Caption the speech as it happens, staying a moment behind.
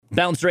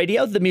Bounce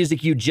Radio, the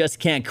music you just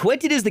can't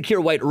quit. It is the Cure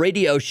White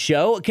Radio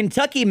Show. A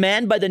Kentucky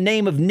man by the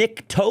name of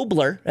Nick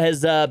Tobler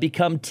has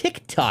become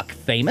TikTok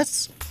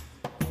famous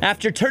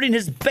after turning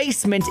his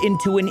basement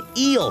into an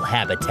eel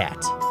habitat.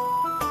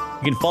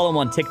 You can follow him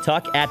on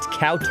TikTok at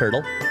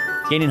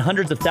CowTurtle, gaining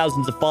hundreds of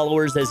thousands of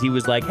followers as he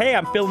was like, hey,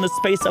 I'm filling this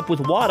space up with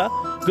water.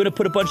 Gonna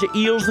put a bunch of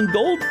eels and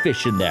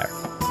goldfish in there.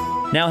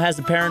 Now has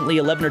apparently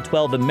 11 or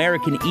 12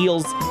 American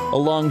eels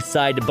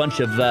alongside a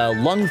bunch of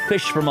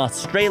lungfish from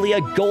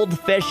Australia,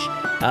 goldfish.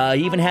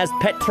 He even has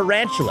pet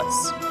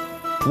tarantulas.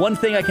 One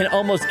thing I can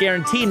almost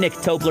guarantee Nick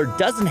Tobler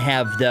doesn't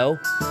have, though,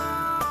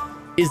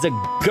 is a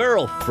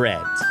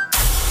girlfriend.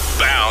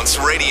 Bounce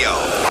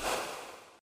Radio.